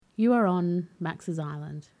You are on Max's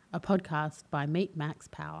Island, a podcast by Meet Max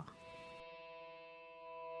Power.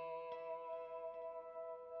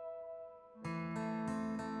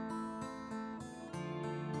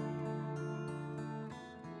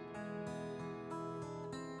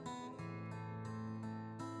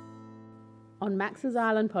 On Max's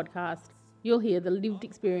Island podcast, you'll hear the lived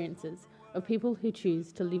experiences of people who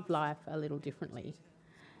choose to live life a little differently.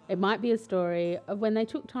 It might be a story of when they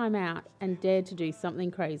took time out and dared to do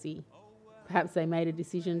something crazy. Perhaps they made a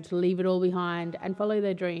decision to leave it all behind and follow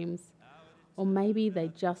their dreams. Or maybe they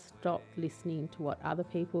just stopped listening to what other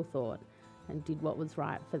people thought and did what was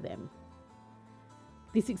right for them.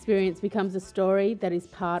 This experience becomes a story that is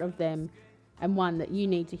part of them and one that you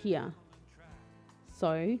need to hear.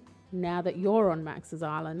 So, now that you're on Max's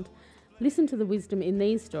Island, listen to the wisdom in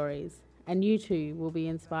these stories and you too will be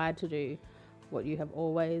inspired to do what you have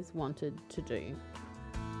always wanted to do.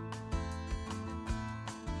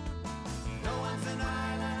 No one's an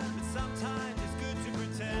island, but sometimes it's good to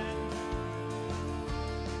pretend.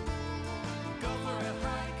 Go for a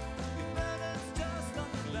hike, your burdens just on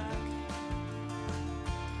the back.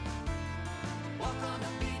 Walk on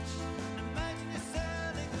the beach, imagine you're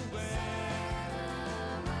sailing away.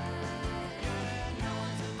 Yeah, no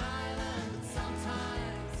one's an island, but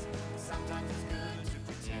sometimes it's good to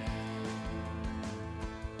pretend.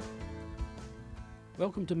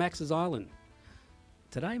 Welcome to Max's Island.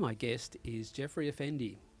 Today my guest is Jeffrey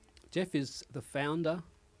Effendi. Jeff is the founder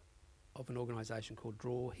of an organisation called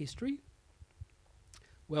Draw History.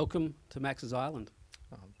 Welcome to Max's Island.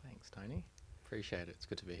 Oh, thanks, Tony. Appreciate it. It's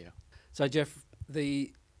good to be here. So Jeff,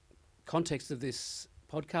 the context of this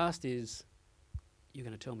podcast is you're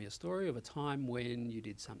going to tell me a story of a time when you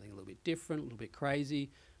did something a little bit different, a little bit crazy,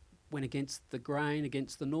 went against the grain,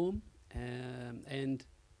 against the norm, and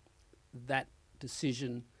that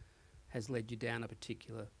decision has led you down a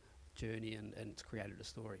particular journey and it's created a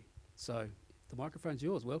story. So the microphone's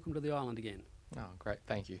yours. Welcome to the island again. Oh, great.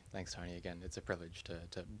 Thank you. Thanks, Tony. Again, it's a privilege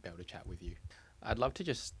to be able to chat with you. I'd love to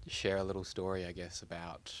just share a little story, I guess,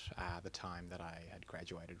 about the time that I had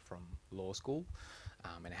graduated from law school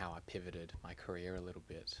and how I pivoted my career a little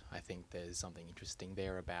bit. I think there's something interesting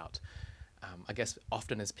there about I guess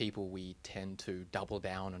often as people we tend to double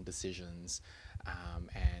down on decisions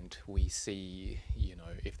and we see,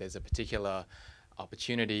 if there's a particular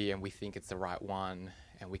opportunity and we think it's the right one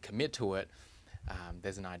and we commit to it,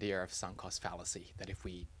 there's an idea of sunk cost fallacy that if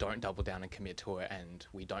we don't double down and commit to it and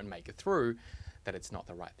we don't make it through, that it's not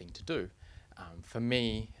the right thing to do. For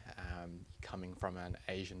me, coming from an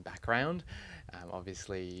Asian background,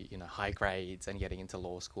 obviously, high grades and getting into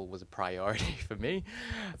law school was a priority for me.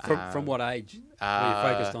 From what age were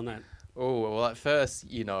you focused on that? Oh, well, at first,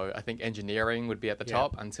 I think engineering would be at the Yeah.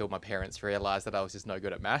 top until my parents realised that I was just no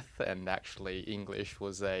good at math and actually English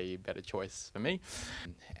was a better choice for me.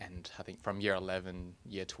 And I think from year 11,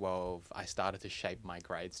 year 12, I started to shape my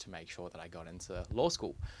grades to make sure that I got into law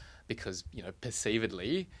school because,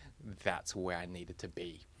 perceivedly, that's where I needed to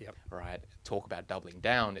be, Yep. right? Talk about doubling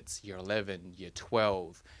down. It's year 11, year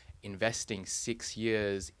 12, investing 6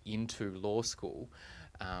 years into law school.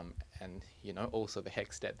 And also the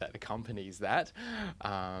HECS debt that accompanies that.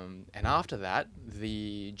 And after that,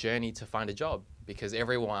 the journey to find a job, because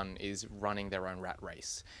everyone is running their own rat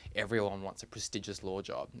race. Everyone wants a prestigious law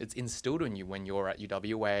job. It's instilled in you when you're at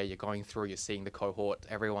UWA, you're going through, you're seeing the cohort,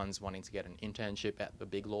 everyone's wanting to get an internship at the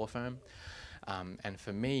big law firm. And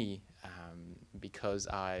for me, because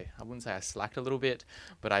I wouldn't say I slacked a little bit,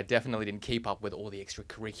 but I definitely didn't keep up with all the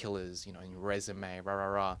extracurriculars, in resume,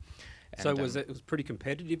 And, So it was pretty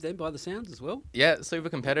competitive then by the sounds as well? Yeah, super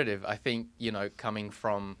competitive. I think, coming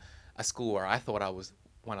from a school where I thought I was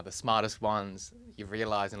one of the smartest ones, you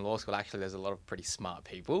realise in law school actually there's a lot of pretty smart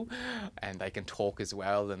people and they can talk as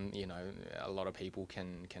well and, a lot of people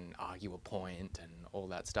can argue a point and all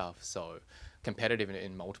that stuff. So competitive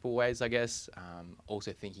in multiple ways, I guess.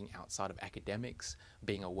 Also thinking outside of academics,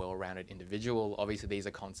 being a well-rounded individual. Obviously, these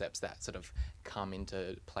are concepts that sort of come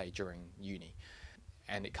into play during uni.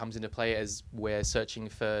 And it comes into play as we're searching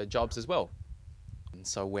for jobs as well. And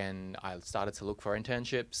so when I started to look for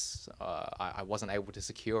internships, I wasn't able to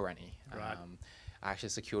secure any. Right. I actually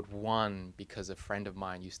secured one because a friend of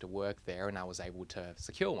mine used to work there and I was able to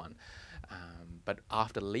secure one. But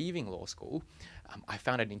after leaving law school, I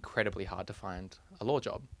found it incredibly hard to find a law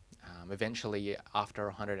job. Eventually, after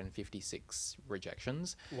 156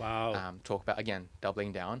 rejections, Wow. talk about, again,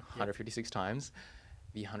 doubling down, 156 times,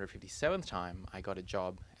 the 157th time, I got a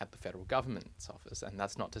job at the federal government's office, and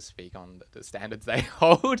that's not to speak on the standards they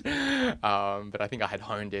hold, but I think I had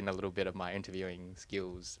honed in a little bit of my interviewing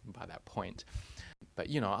skills by that point. But,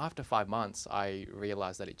 after 5 months, I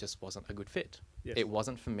realized that it just wasn't a good fit. Yes. It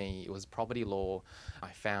wasn't for me. It was property law.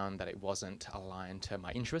 I found that it wasn't aligned to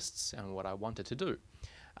my interests and what I wanted to do.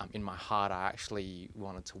 In my heart, I actually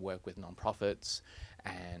wanted to work with nonprofits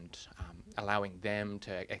and allowing them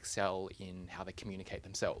to excel in how they communicate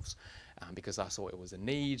themselves, because I saw it was a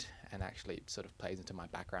need, and actually it sort of plays into my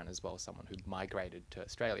background as well, someone who migrated to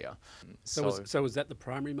Australia. So was that the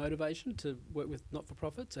primary motivation to work with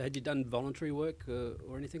not-for-profits? Had you done voluntary work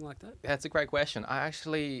or anything like that? That's a great question. I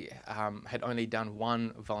actually had only done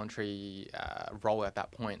one voluntary role at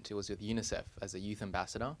that point. It was with UNICEF as a youth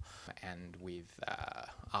ambassador, and with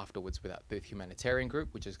afterwards with the humanitarian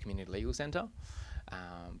group, which is Community Legal Centre.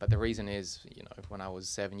 But the reason is, when I was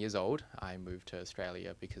 7 years old, I moved to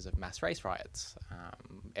Australia because of mass race riots.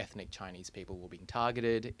 Ethnic Chinese people were being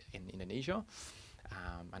targeted in Indonesia.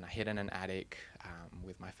 And I hid in an attic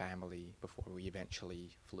with my family before we eventually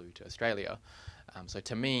flew to Australia. So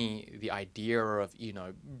to me, the idea of,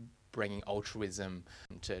 bringing altruism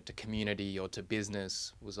to community or to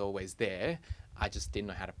business was always there. I just didn't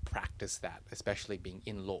know how to practice that, especially being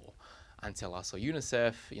in law, until I saw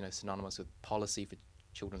UNICEF, synonymous with policy for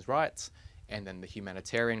children's rights, and then the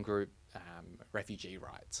humanitarian group, refugee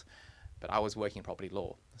rights. But I was working in property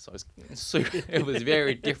law, so it was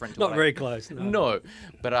very different. Not very close. No. No,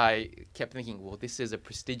 but I kept thinking, well, this is a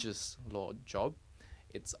prestigious law job.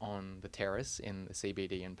 It's on the terrace in the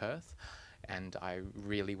CBD in Perth, and I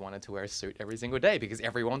really wanted to wear a suit every single day because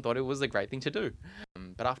everyone thought it was a great thing to do.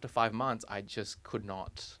 But after 5 months, I just could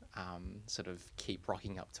not sort of keep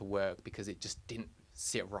rocking up to work because it just didn't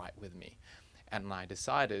sit right with me. And I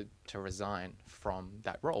decided to resign from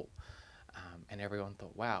that role. And everyone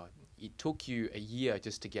thought, wow, it took you a year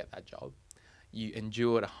just to get that job. You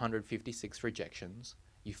endured 156 rejections.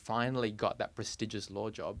 You finally got that prestigious law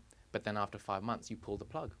job. But then after 5 months, you pulled the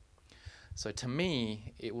plug. So to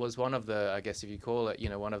me, it was one of the, I guess if you call it,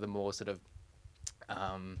 one of the more sort of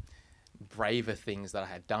braver things that I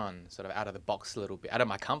had done, sort of out of the box a little bit, out of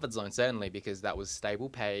my comfort zone, certainly, because that was stable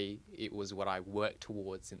pay. It was what I worked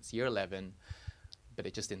towards since year 11, but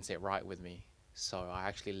it just didn't sit right with me. So I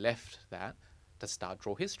actually left that to start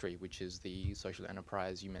Draw History, which is the social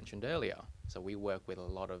enterprise you mentioned earlier. So we work with a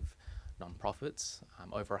lot of nonprofits,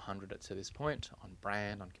 over 100 to this point, on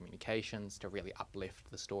brand, on communications, to really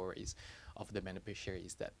uplift the stories of the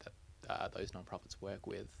beneficiaries that those nonprofits work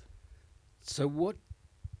with. So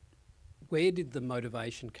where did the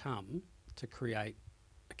motivation come to create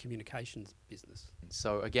a communications business?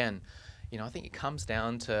 So again, I think it comes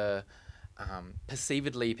down to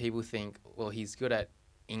perceivedly people think, well, he's good at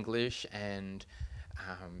English and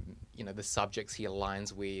the subjects he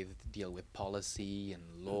aligns with deal with policy and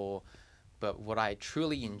law. But what I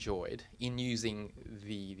truly enjoyed in using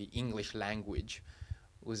the English language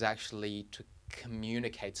was actually to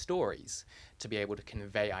communicate stories, to be able to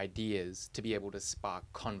convey ideas, to be able to spark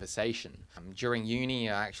conversation. During uni,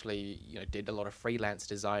 I actually did a lot of freelance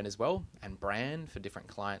design as well and brand for different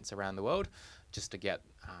clients around the world, just to get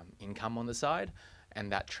income on the side. And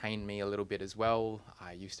that trained me a little bit as well.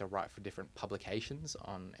 I used to write for different publications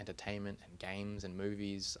on entertainment and games and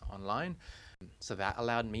movies online. So that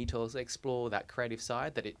allowed me to also explore that creative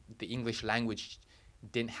side, that the English language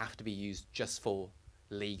didn't have to be used just for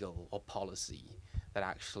legal or policy, that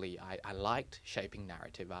actually I liked shaping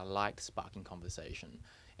narrative, I liked sparking conversation.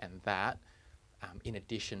 And that, in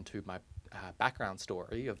addition to my background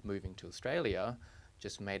story of moving to Australia,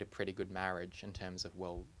 just made a pretty good marriage in terms of,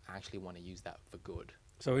 well, I actually want to use that for good.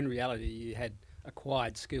 So in reality, you had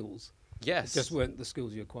acquired skills. Yes. It just weren't the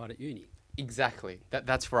skills you acquired at uni. Exactly.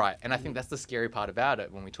 That's right. And I think that's the scary part about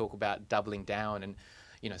it when we talk about doubling down and,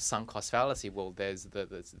 sunk cost fallacy. Well, there's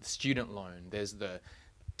the student loan, there's the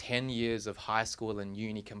 10 years of high school and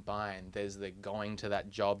uni combined, there's the going to that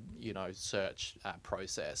job, search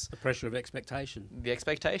process. The pressure of expectation. The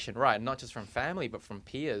expectation, right. Not just from family, but from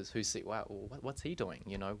peers who see, wow, well, what's he doing?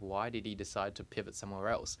 Why did he decide to pivot somewhere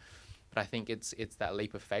else? But I think it's that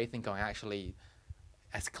leap of faith in going, actually,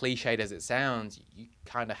 as cliched as it sounds, you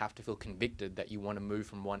kind of have to feel convicted that you want to move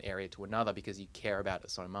from one area to another because you care about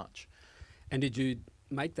it so much. And did you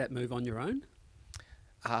make that move on your own?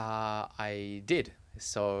 I did.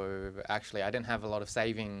 So actually, I didn't have a lot of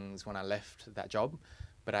savings when I left that job,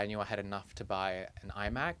 but I knew I had enough to buy an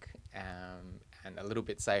iMac and a little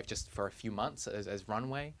bit saved just for a few months as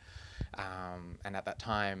runway. And at that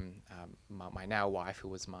time, my now wife, who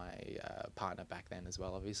was my partner back then as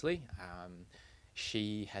well, obviously,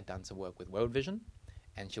 she had done some work with World Vision,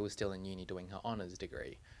 and she was still in uni doing her honours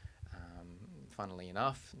degree. funnily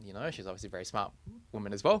enough. She's obviously a very smart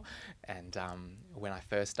woman as well. And when I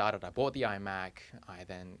first started, I bought the iMac. I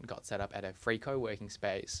then got set up at a free co-working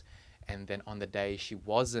space. And then on the day she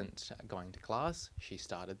wasn't going to class, she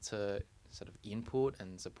started to sort of input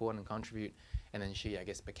and support and contribute. And then she, I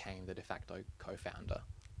guess, became the de facto co-founder.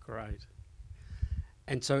 Great.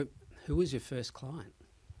 And so, who was your first client?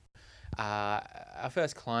 Our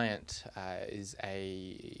first client is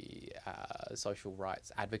a social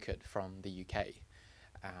rights advocate from the UK.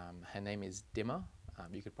 Her name is Dimma.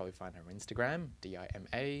 You could probably find her on Instagram, Dima,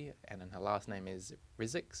 and then her last name is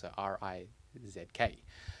Rizk, so Rizk.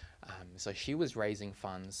 So she was raising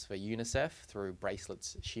funds for UNICEF through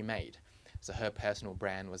bracelets she made. So her personal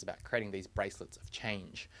brand was about creating these bracelets of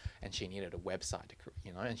change, and she needed a website to,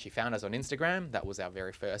 and she found us on Instagram. That was our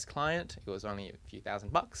very first client. It was only a few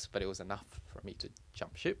 $1,000, but it was enough for me to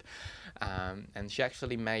jump ship. And she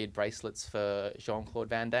actually made bracelets for Jean-Claude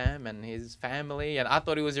Van Damme and his family. And I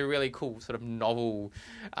thought it was a really cool sort of novel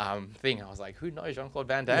thing. I was like, who knows Jean-Claude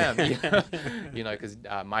Van Damme? Because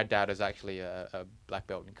my dad is actually a black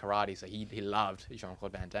belt in karate, so he loved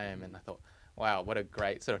Jean-Claude Van Damme. And I thought, wow, what a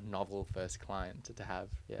great sort of novel first client to have.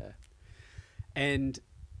 Yeah. And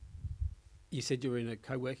you said you were in a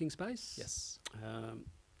co-working space? Yes.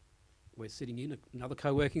 We're sitting in another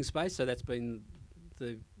co-working space, so that's been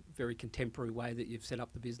the very contemporary way that you've set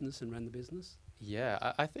up the business and run the business?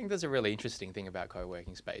 Yeah, I think there's a really interesting thing about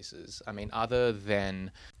co-working spaces. I mean, other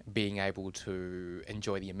than being able to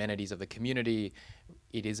enjoy the amenities of the community,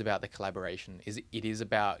 it is about the collaboration. It is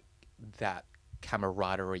about that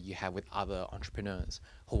camaraderie you have with other entrepreneurs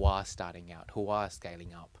who are starting out, who are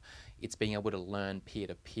scaling up. It's being able to learn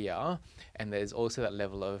peer-to-peer, and there's also that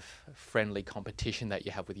level of friendly competition that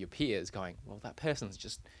you have with your peers going, well, that person's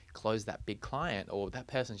just closed that big client, or that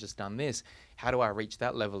person's just done this. How do I reach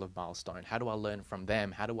that level of milestone? How do I learn from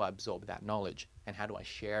them? How do I absorb that knowledge? And how do I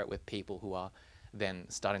share it with people who are then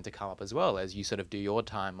starting to come up as well? As you sort of do your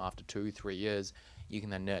time after 2-3 years, you can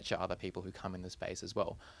then nurture other people who come in the space as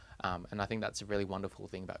well. And I think that's a really wonderful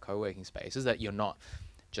thing about co-working spaces, that you're not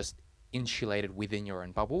just insulated within your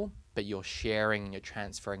own bubble, but you're sharing and you're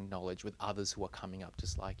transferring knowledge with others who are coming up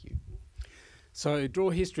just like you. So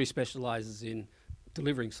Draw History specialises in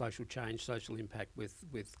delivering social change, social impact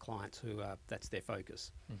with clients who that's their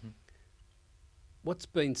focus. Mm-hmm. What's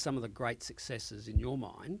been some of the great successes in your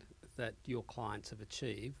mind that your clients have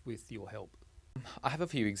achieved with your help? I have a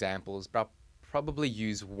few examples, but I'll probably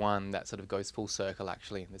use one that sort of goes full circle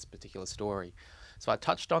actually in this particular story. So I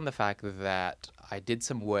touched on the fact that I did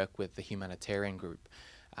some work with the humanitarian group.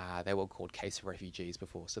 They were called Case for Refugees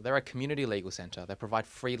before. So they're a community legal centre. They provide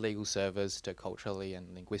free legal service to culturally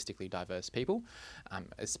and linguistically diverse people,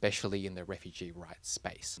 especially in the refugee rights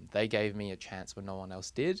space. They gave me a chance when no one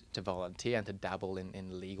else did to volunteer and to dabble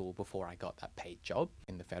in legal before I got that paid job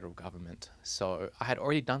in the federal government. So I had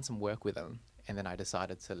already done some work with them, and then I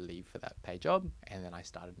decided to leave for that paid job, and then I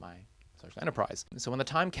started my social enterprise. So when the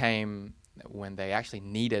time came when they actually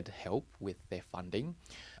needed help with their funding,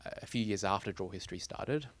 a few years after Draw History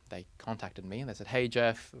started, they contacted me and they said, hey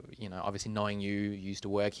Jeff, obviously knowing you used to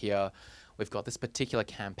work here, we've got this particular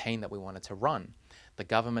campaign that we wanted to run. The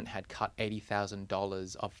government had cut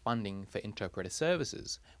 $80,000 of funding for interpreter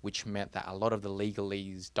services, which meant that a lot of the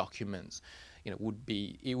legalese documents, it would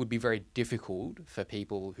be very difficult for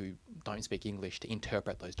people who don't speak English to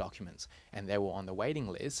interpret those documents. And they were on the waiting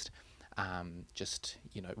list,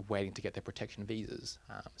 waiting to get their protection visas.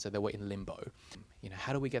 So they were in limbo.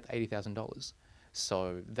 How do we get the $80,000?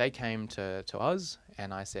 So they came to us,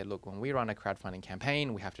 and I said, look, when we run a crowdfunding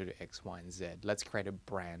campaign, we have to do X, Y, and Z. Let's create a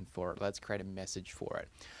brand for it. Let's create a message for it.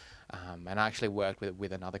 And I actually worked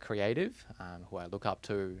with another creative who I look up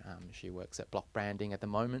to. She works at Block Branding at the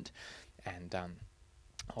moment. And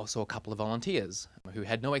also a couple of volunteers who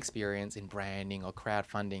had no experience in branding or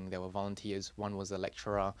crowdfunding. They were volunteers. One was a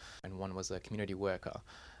lecturer and one was a community worker.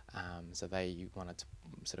 So they wanted to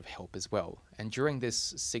sort of help as well. And during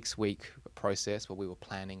this 6-week process where we were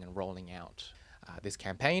planning and rolling out this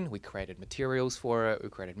campaign, we created materials for it, we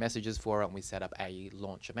created messages for it, and we set up a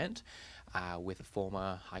launch event with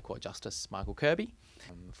former High Court Justice Michael Kirby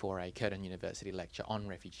for a Curtin University lecture on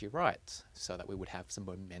refugee rights, so that we would have some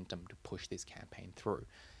momentum to push this campaign through.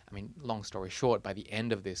 I mean, long story short, by the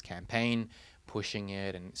end of this campaign, pushing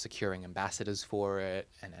it and securing ambassadors for it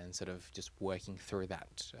and sort of just working through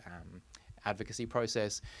that advocacy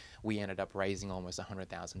process, we ended up raising almost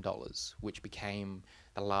 $100,000, which became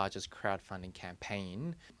the largest crowdfunding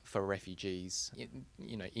campaign for refugees,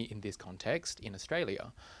 in this context in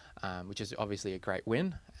Australia, which is obviously a great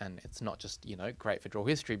win. And it's not just, great for Draw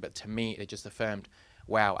History, but to me, it just affirmed,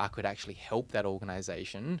 wow, I could actually help that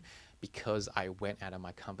organisation because I went out of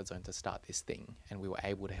my comfort zone to start this thing, and we were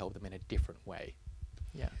able to help them in a different way.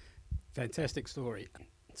 Yeah. Fantastic story.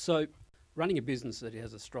 So, running a business that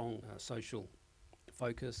has a strong social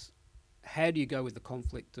focus, how do you go with the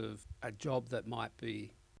conflict of a job that might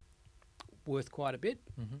be worth quite a bit,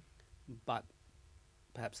 Mm-hmm. but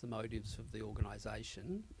perhaps the motives of the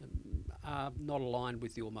organisation are not aligned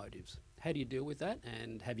with your motives? How do you deal with that,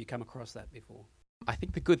 and have you come across that before? I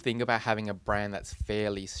think the good thing about having a brand that's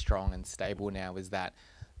fairly strong and stable now is that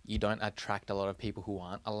you don't attract a lot of people who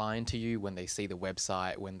aren't aligned to you when they see the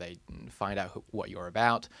website, when they find out what you're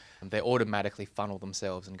about. They automatically funnel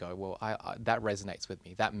themselves and go, well, that resonates with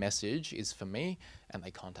me. That message is for me, and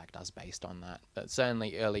they contact us based on that. But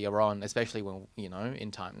certainly earlier on, especially when,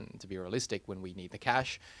 in time, to be realistic, when we need the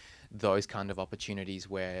cash, those kind of opportunities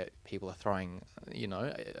where people are throwing,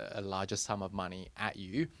 a larger sum of money at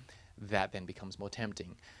you, that then becomes more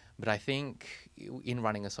tempting. But I think in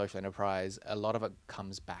running a social enterprise, a lot of it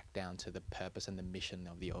comes back down to the purpose and the mission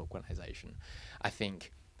of the organization. I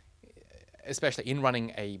think, especially in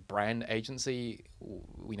running a brand agency,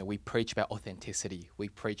 we preach about authenticity. We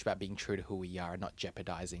preach about being true to who we are and not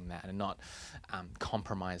jeopardizing that and not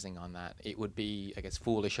compromising on that. It would be, I guess,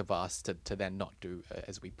 foolish of us to then not do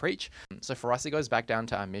as we preach. So for us, it goes back down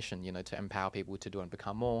to our mission, to empower people to do and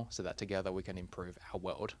become more so that together we can improve our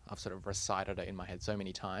world. I've sort of recited it in my head so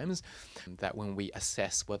many times that when we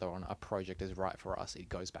assess whether or not a project is right for us, it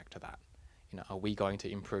goes back to that. Are we going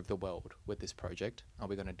to improve the world with this project? Are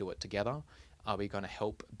we going to do it together? Are we going to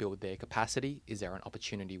help build their capacity? Is there an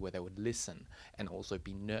opportunity where they would listen and also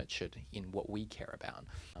be nurtured in what we care about?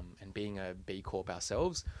 And being a B Corp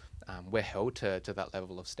ourselves, we're held to that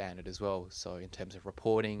level of standard as well. So in terms of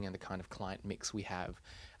reporting and the kind of client mix we have,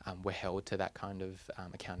 we're held to that kind of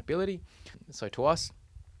accountability. So to us,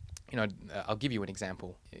 I'll give you an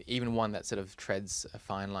example, even one that sort of treads a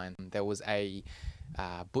fine line. There was a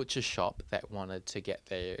butcher shop that wanted to get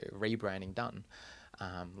their rebranding done.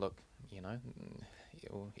 Look,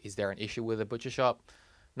 is there an issue with a butcher shop?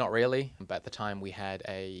 Not really, but at the time we had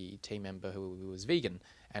a team member who was vegan,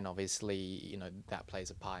 and obviously, that plays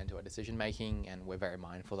a part into our decision making, and we're very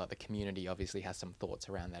mindful that the community obviously has some thoughts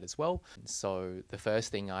around that as well. So the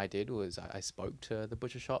first thing I did was I spoke to the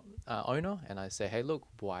butcher shop owner, and I said, hey, look,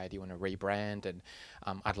 why do you want to rebrand? And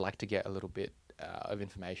I'd like to get a little bit of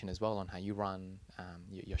information as well on how you run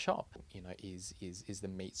your shop. Is the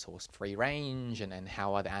meat sourced free range, and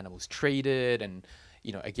how are the animals treated, and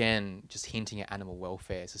again, just hinting at animal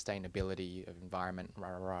welfare, sustainability of environment,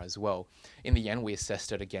 as well. In the end, we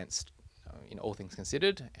assessed it against all things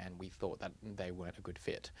considered, and we thought that they weren't a good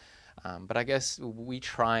fit. But I guess we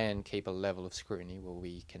try and keep a level of scrutiny where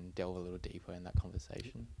we can delve a little deeper in that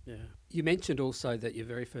conversation. Yeah. You mentioned also that your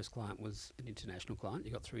very first client was an international client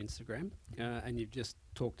you got through Instagram, and you've just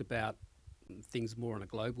talked about things more on a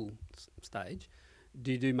global stage.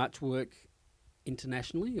 Do you do much work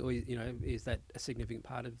internationally, or is that a significant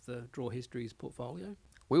part of the Draw Histories portfolio?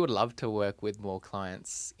 We would love to work with more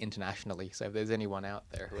clients internationally. So if there's anyone out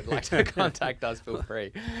there who would like to contact us, feel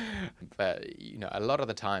free. But, a lot of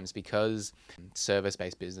the times, because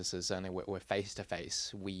service-based businesses, only we're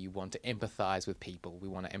face-to-face, we want to empathize with people. We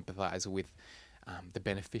want to empathize with the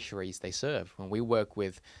beneficiaries they serve. When we work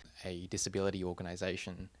with a disability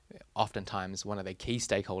organization, oftentimes one of their key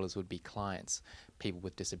stakeholders would be clients, people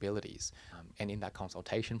with disabilities. And in that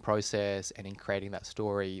consultation process and in creating that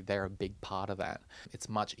story, they're a big part of that. It's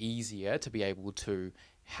much easier to be able to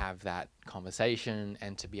have that conversation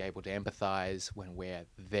and to be able to empathize when we're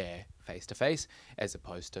there face to face, as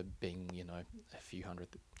opposed to being, a few hundred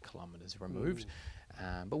kilometers removed.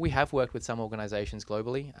 But we have worked with some organizations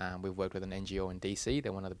globally. We've worked with an NGO in DC.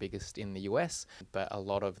 They're one of the biggest in the US. But a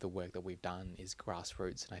lot of the work that we've done is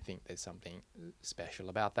grassroots. And I think there's something special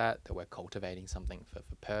about that we're cultivating something for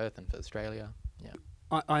Perth and for Australia.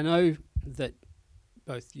 Yeah. I know that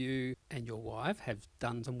both you and your wife have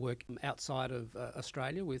done some work outside of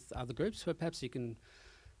Australia with other groups. So perhaps you can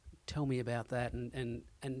tell me about that and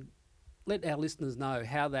let our listeners know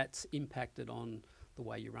how that's impacted on the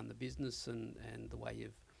way you run the business and the way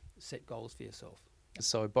you've set goals for yourself.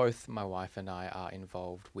 So both my wife and I are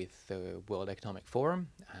involved with the World Economic Forum.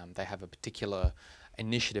 They have a particular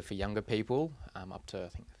initiative for younger people, up to I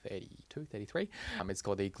think 32, 33. It's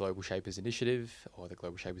called the Global Shapers Initiative, or the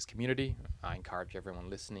Global Shapers Community. I encourage everyone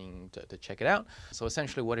listening to check it out. So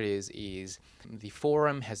essentially what it is the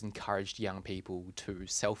forum has encouraged young people to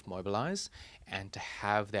self-mobilize and to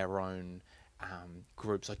have their own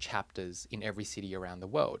groups or chapters in every city around the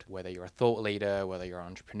world. Whether you're a thought leader, whether you're an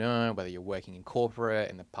entrepreneur, whether you're working in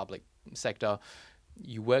corporate, in the public sector,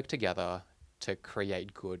 you work together to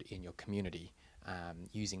create good in your community.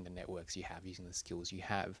 using the networks you have, using the skills you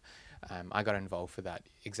have. I got involved for that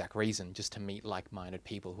exact reason, just to meet like-minded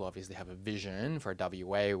people who obviously have a vision for a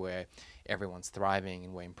WA where everyone's thriving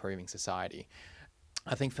and we're improving society.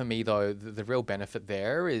 I think for me, though, the real benefit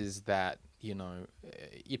there is that,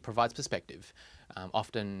 it provides perspective.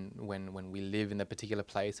 Often when we live in a particular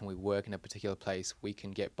place and we work in a particular place, we can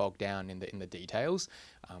get bogged down in the details,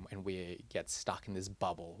 and we get stuck in this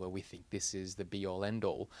bubble where we think this is the be-all,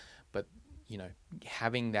 end-all. But,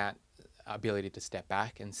 having that ability to step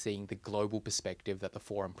back and seeing the global perspective that the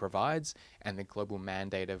forum provides and the global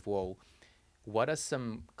mandate of, well, what are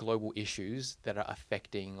some global issues that are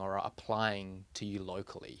affecting or are applying to you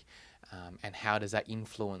locally? And how does that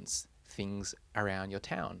influence things around your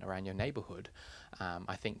town, around your neighborhood?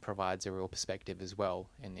 I think provides a real perspective as well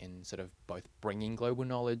in sort of both bringing global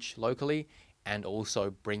knowledge locally and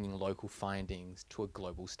also bringing local findings to a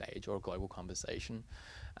global stage or a global conversation.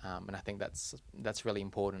 And I think that's really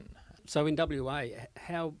important. So in WA,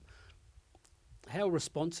 how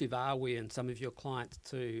responsive are we and some of your clients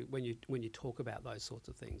to when you talk about those sorts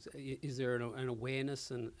of things? Is there an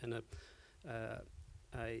awareness and an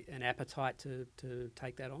appetite to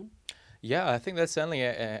take that on? Yeah, I think there's certainly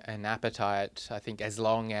an appetite. I think as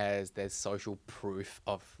long as there's social proof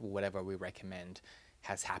of whatever we recommend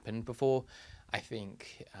has happened before. I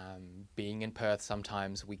think being in Perth,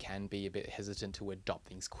 sometimes we can be a bit hesitant to adopt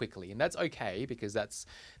things quickly, and that's okay because that's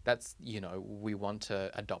we want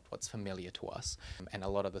to adopt what's familiar to us, and a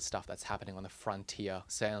lot of the stuff that's happening on the frontier,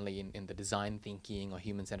 certainly in the design thinking or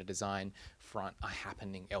human-centered design front, are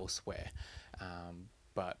happening elsewhere.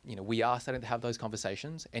 But we are starting to have those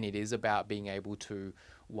conversations, and it is about being able to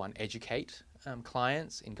educate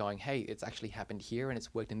clients in going, hey, it's actually happened here and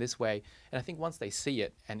it's worked in this way. And I think once they see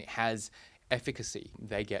it and it has efficacy,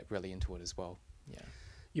 they get really into it as well. Yeah.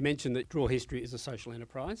 You mentioned that Draw History is a social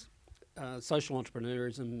enterprise. Social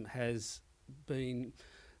entrepreneurism has been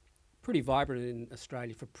pretty vibrant in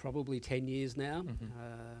Australia for probably 10 years now,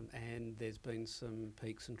 and there's been some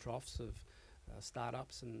peaks and troughs of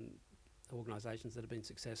startups and organisations that have been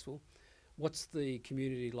successful. What's the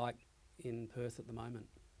community like in Perth at the moment?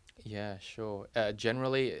 Yeah, sure.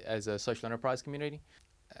 Generally, as a social enterprise community,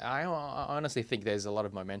 I honestly think there's a lot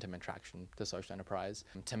of momentum and traction to social enterprise.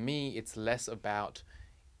 To me, it's less about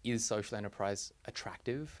is social enterprise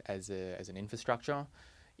attractive as an infrastructure.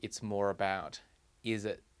 It's more about is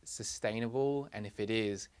it sustainable, and if it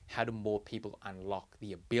is, how do more people unlock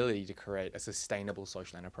the ability to create a sustainable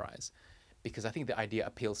social enterprise? Because I think the idea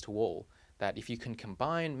appeals to all, that if you can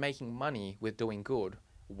combine making money with doing good,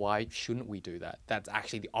 why shouldn't we do that? That's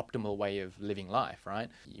actually the optimal way of living life, right?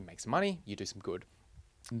 You make some money, you do some good.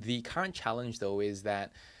 The current challenge, though, is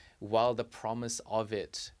that while the promise of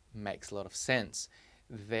it makes a lot of sense,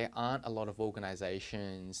 there aren't a lot of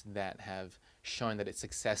organizations that have shown that it's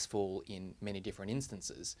successful in many different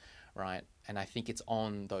instances, right? And I think it's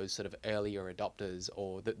on those sort of earlier adopters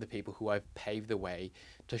or the people who have paved the way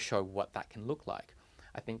to show what that can look like.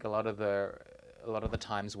 I think a lot of the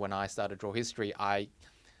times when I started Draw History, I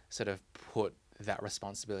sort of put that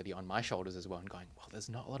responsibility on my shoulders as well, and going, well, there's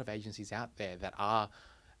not a lot of agencies out there that are,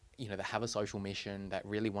 that have a social mission, that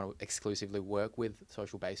really want to exclusively work with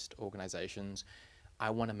social-based organizations. I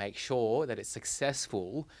want to make sure that it's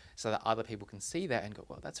successful so that other people can see that and go,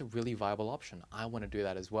 well, that's a really viable option. I want to do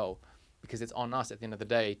that as well, because it's on us at the end of the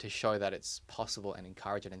day to show that it's possible and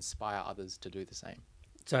encourage and inspire others to do the same.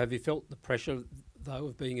 So have you felt the pressure, though,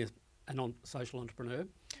 of being a social entrepreneur?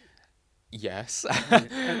 Yes.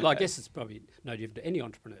 Well, I guess it's probably no different to any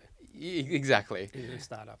entrepreneur. Exactly. In a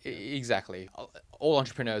startup. Yeah. Exactly. All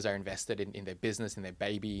entrepreneurs are invested in their business, in their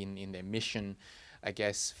baby, in their mission. I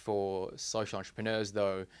guess for social entrepreneurs,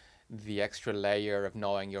 though, the extra layer of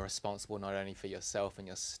knowing you're responsible not only for yourself and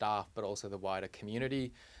your staff, but also the wider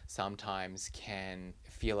community sometimes can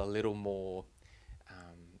feel a little more,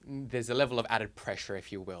 there's a level of added pressure,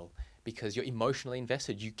 if you will, because you're emotionally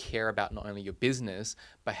invested. You care about not only your business,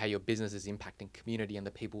 but how your business is impacting community and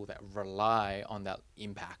the people that rely on that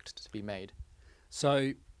impact to be made.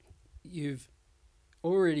 So you've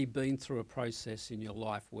already been through a process in your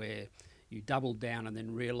life where you doubled down and then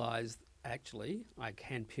realised, actually, I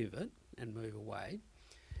can pivot and move away.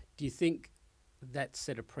 Do you think that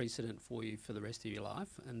set a precedent for you for the rest of your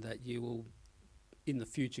life, and that you will in the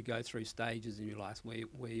future go through stages in your life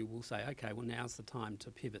where you will say, okay, well, now's the time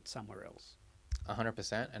to pivot somewhere else?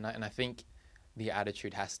 100%. And I think the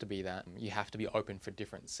attitude has to be that you have to be open for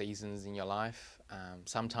different seasons in your life.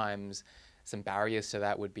 Sometimes some barriers to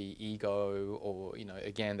that would be ego or,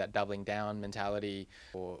 again, that doubling down mentality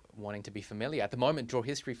or wanting to be familiar. At the moment, Draw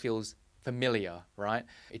History feels familiar, right?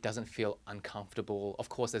 It doesn't feel uncomfortable. Of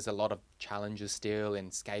course, there's a lot of challenges still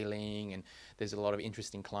in scaling, and there's a lot of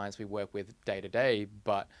interesting clients we work with day to day.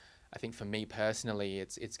 But I think for me personally,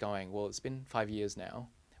 it's going, well, it's been 5 years now.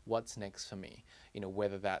 What's next for me?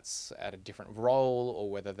 Whether that's at a different role or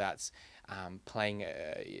whether that's playing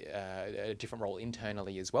a different role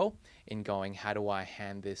internally as well, in going, how do I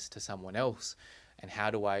hand this to someone else? And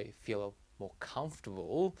how do I feel more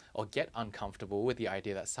comfortable or get uncomfortable with the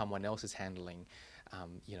idea that someone else is handling,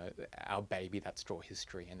 our baby, that's draw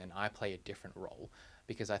history, and then I play a different role?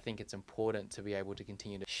 Because I think it's important to be able to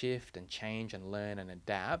continue to shift and change and learn and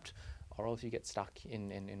adapt, or else you get stuck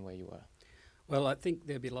in where you were. Well, I think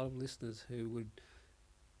there'd be a lot of listeners who would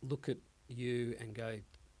look at you and go,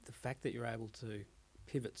 the fact that you're able to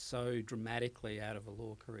pivot so dramatically out of a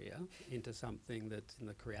law career into something that's in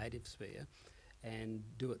the creative sphere and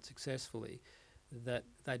do it successfully, that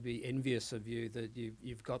they'd be envious of you, that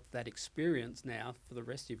you've got that experience now for the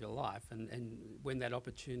rest of your life. And when that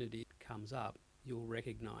opportunity comes up, you'll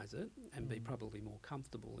recognise it and be probably more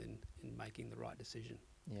comfortable in making the right decision.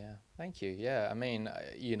 Yeah, thank you. Yeah, I mean,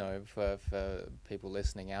 for people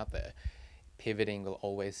listening out there, pivoting will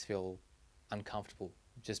always feel uncomfortable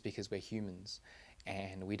just because we're humans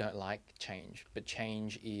and we don't like change. But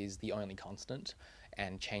change is the only constant,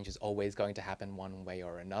 and change is always going to happen one way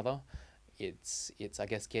or another. It's I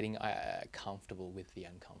guess, getting comfortable with the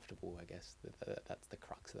uncomfortable. I guess that's the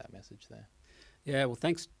crux of that message there. Yeah, well,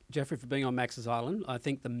 thanks, Jeffrey, for being on Max's Island. I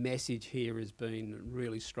think the message here has been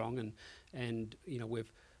really strong, and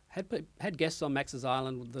we've had guests on Max's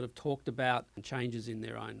Island that have talked about changes in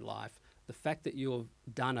their own life. The fact that you've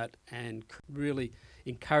done it and really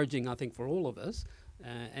encouraging, I think, for all of us.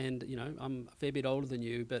 And I'm a fair bit older than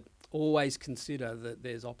you, but always consider that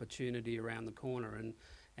there's opportunity around the corner,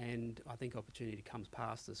 and I think opportunity comes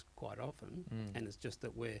past us quite often, and it's just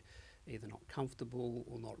that we're either not comfortable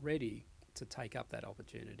or not ready to take up that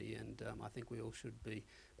opportunity. And I think we all should be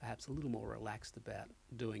perhaps a little more relaxed about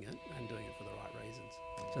doing it and doing it for the right reasons.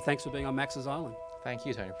 So thanks for being on Max's Island. Thank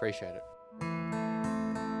you, Tony. Appreciate it.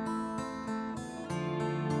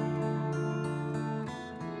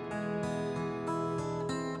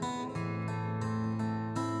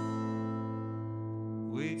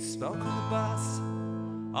 We spoke on the bus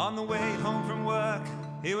on the way home from work.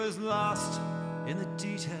 He was lost in the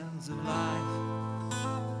details of life.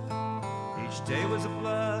 Each day was a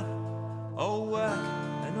blur, all work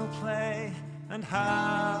and no play. And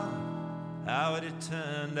how it had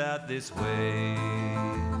turned out this way.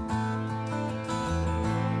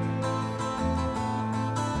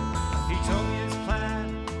 He told me his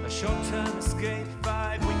plan, a short-term escape,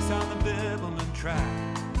 5 weeks on the Bibbleman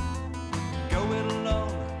track. Go it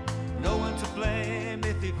alone, no one to blame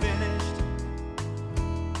if he finished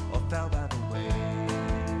or fell by the way.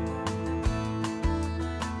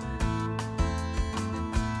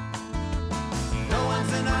 No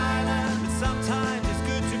one's an island, but sometimes it's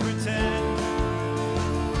good to pretend.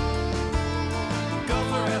 Go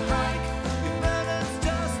for a hike, your burden's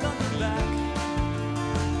just on your back.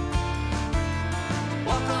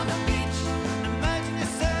 Walk on the beach, imagine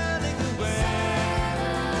you're sailing away.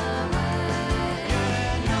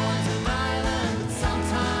 Yeah, no one's an island, but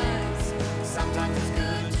sometimes it's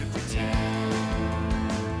good to pretend.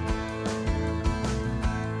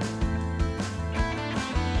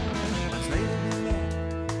 Much later we met,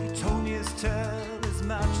 he told me his tale as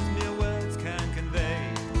much as mere words can convey.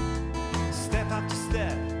 Step after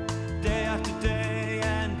step, day after day,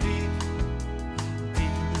 and deep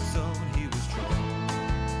in the zone he was drawn.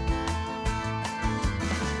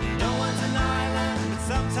 No one's an island, but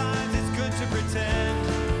sometimes it's good to pretend.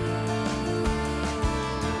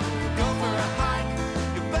 Go for a hike,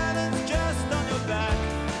 your burden's just on your back.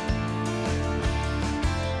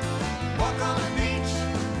 Walk on the beach,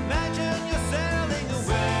 imagine you're sailing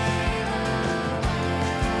away.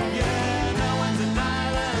 Yeah, no one's an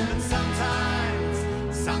island, but sometimes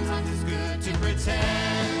it's good to pretend.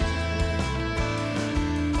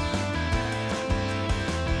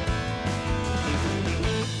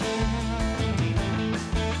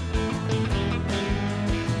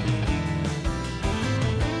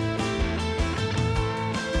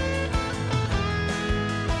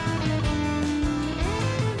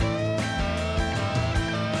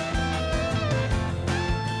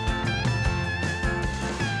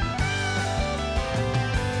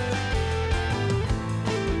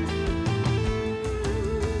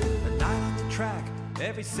 A night on the track,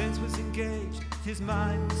 every sense was engaged. His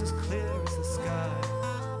mind was as clear as the sky.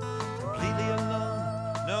 Completely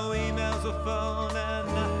alone, no emails or phone, and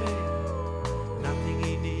nothing